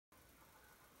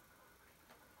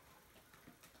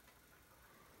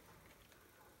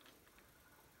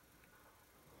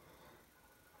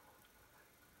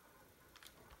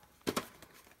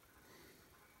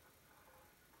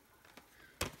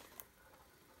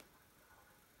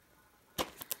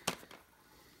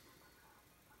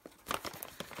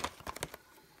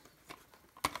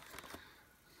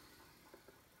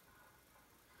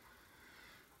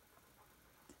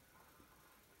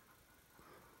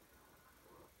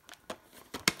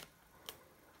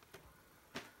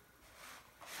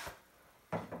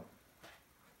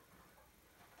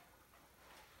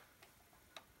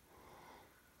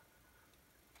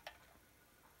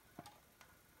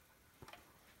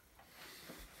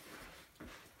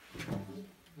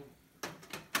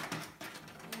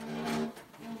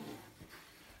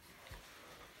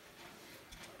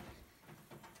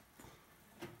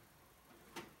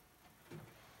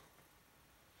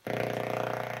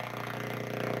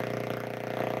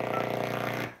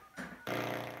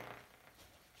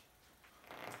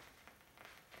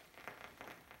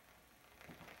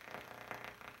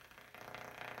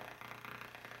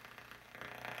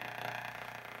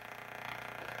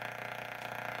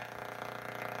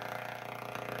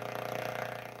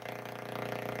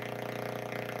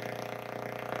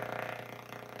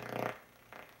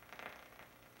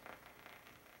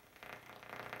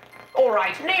All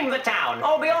right, name the town.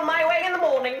 I'll be on my way in the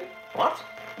morning. What?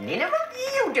 Nineveh?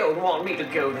 You don't want me to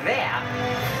go there.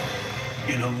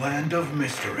 In a land of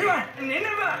mystery. What?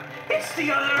 Nineveh? It's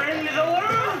the other end of the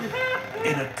world.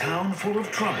 In a town full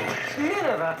of trouble.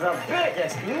 Nineveh, the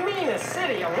biggest, meanest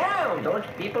city around. Those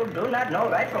people do not know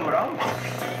right from wrong.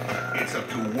 It's up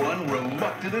to one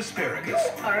reluctant asparagus.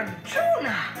 You are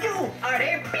Jonah. You are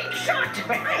a big shot.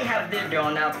 I have the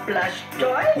Jonah plush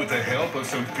toy. With the help of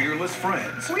some fearless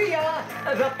friends. We are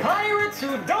the pirates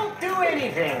who don't do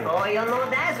anything. Oh, you know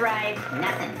that's right.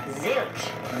 Nothing. Zilch.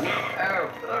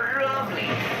 Nada. Oh, lovely.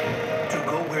 To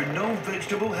go where no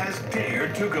vegetable has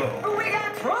dared to go. We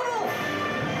got trouble.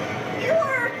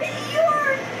 You're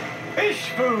Fish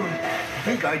food.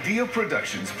 Big Idea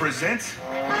Productions presents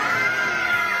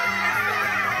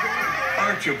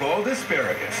Archibald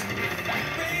Asparagus.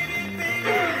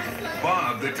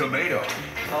 Bob the Tomato.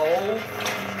 Oh,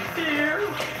 dear.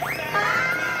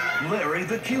 Larry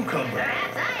the Cucumber.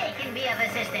 Perhaps I can be of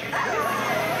assistance.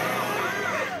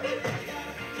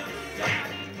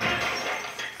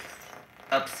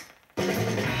 Oops.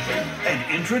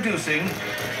 And introducing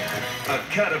a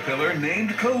caterpillar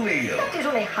named Khalil. That is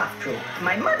only half true.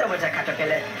 My mother was a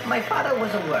caterpillar. My father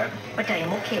was a worm. But I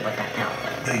am okay with that now.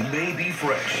 They may be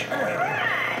fresh.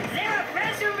 They're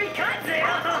fresher because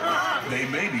They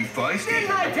may be feisty.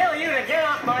 Didn't I tell you to get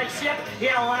off my ship, you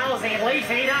lousy leaf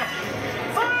eater?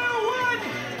 Forward!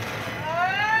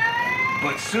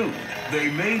 But soon, they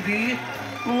may be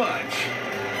lunch.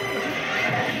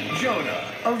 Jonah,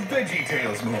 a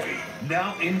VeggieTales movie,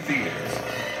 now in theaters.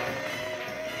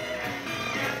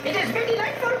 It is very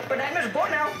delightful, but I must go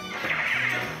now.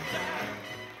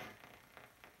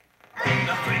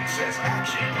 Nothing says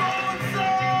action.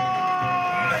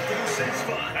 Nothing says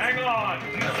fun. Hang on.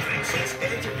 Nothing says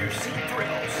edge of your seat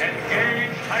thrills.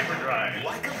 Engage hyperdrive.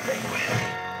 Like a penguin.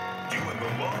 Doing the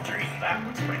laundry. That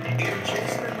was pretty. If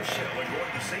Jason and Michelle are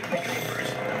going to save the papers,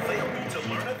 they'll need to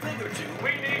learn a thing or two.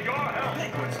 We need your help.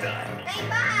 Penguin's time. Hey,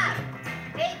 Bob!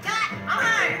 They got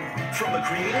arms! From the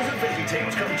creators of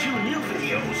VeggieTales come 2 new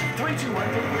videos. 3-2-1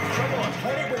 with Trouble on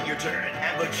Planet Wait Your Turn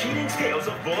and the Cheating Scales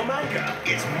of Bullamaika.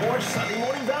 It's more Sunday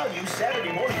morning value,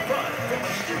 Saturday morning fun from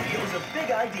the studios of Big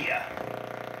Idea.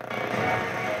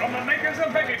 From the makers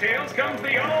of VeggieTales comes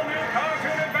the all-new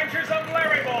cartoon adventures of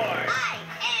Larry Boy. I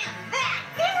am that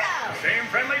hero! Same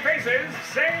friendly faces,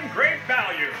 same great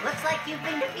value. Looks like you've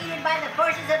been defeated by the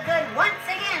forces of good once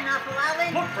again, Uncle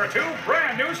Alvin. Look for 2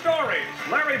 brand new stories.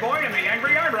 Larry Boy and the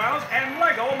Angry Eyebrows and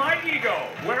Lego My Ego,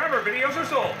 wherever videos are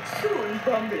sold. Soon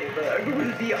Bumbleberg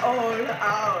will be all ours.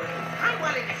 I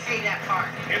wanted to say that part.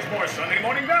 It's more Sunday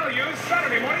morning values,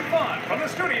 Saturday morning fun from the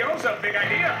studios of Big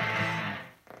Idea.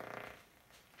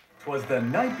 'Twas the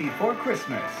night before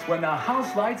Christmas when the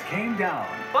house lights came down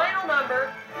Final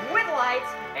number, with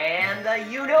lights, and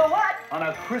you-know-what. on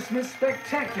a Christmas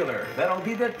spectacular that'll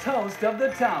be the toast of the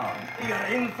town. You're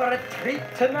in for a treat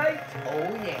tonight.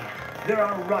 Oh, yeah. There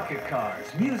are rocket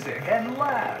cars, music, and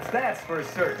laughs, that's for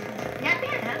certain. Not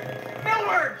bad, huh?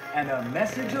 Billward! And a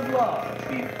message of love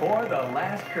before the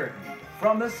last curtain.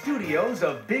 From the studios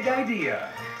of Big Idea,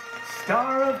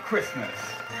 Star of Christmas.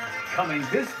 Coming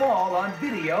this fall on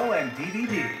video and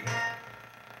DVD.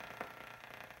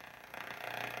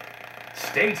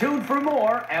 Stay tuned for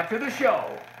more after the show.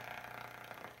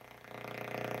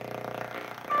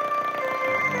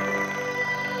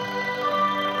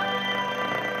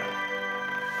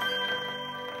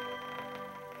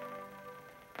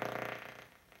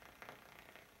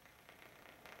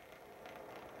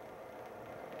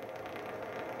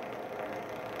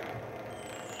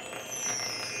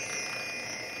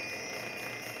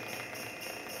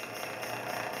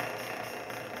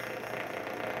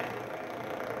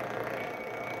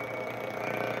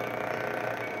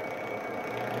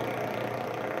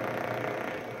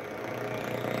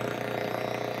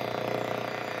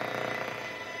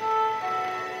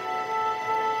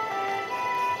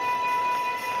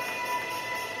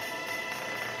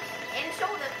 And so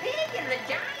the pig and the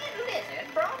giant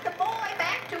lizard brought the boy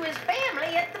back to his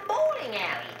family at the bowling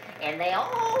alley. And they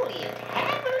all lived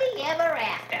happily ever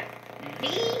after.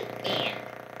 The end.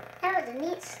 That was a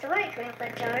neat story, Grandpa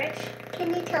George.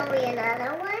 Can you tell me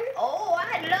another one? Oh,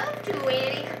 I'd love to,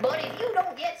 Annie. But if you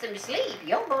don't get some sleep,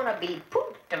 you're gonna be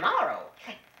pooped tomorrow.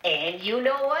 And you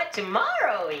know what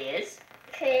tomorrow is?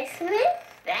 Christmas?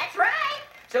 That's right.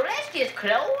 So let's just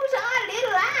close our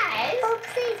little eyes. Oh,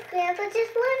 please, Grandpa,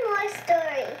 just one more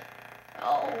story.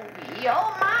 Oh, your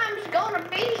mom's gonna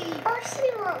be... Oh,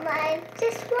 she won't mind.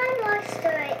 Just one more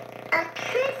story. A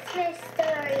Christmas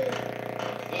story.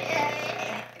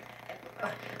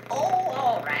 Oh,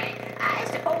 all right. I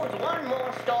suppose one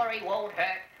more story won't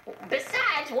hurt. Besides,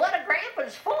 That's what a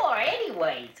grandpa's for,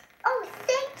 anyways. Oh,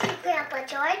 thank you, Grandpa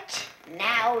George.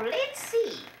 Now, let's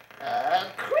see. A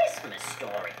Christmas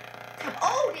story.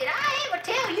 Oh, did I ever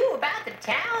tell you about the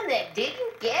town that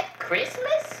didn't get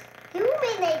Christmas? You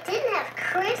mean they didn't have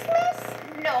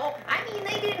Christmas? No, I mean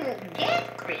they didn't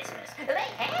get Christmas. They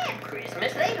had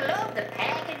Christmas. They loved the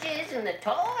packages and the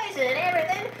toys and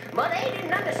everything, but they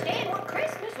didn't understand what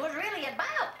Christmas was really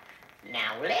about.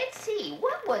 Now, let's see.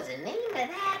 What was the name of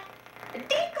that?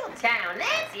 Dinkletown,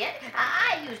 that's it.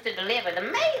 I used to deliver the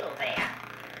mail there.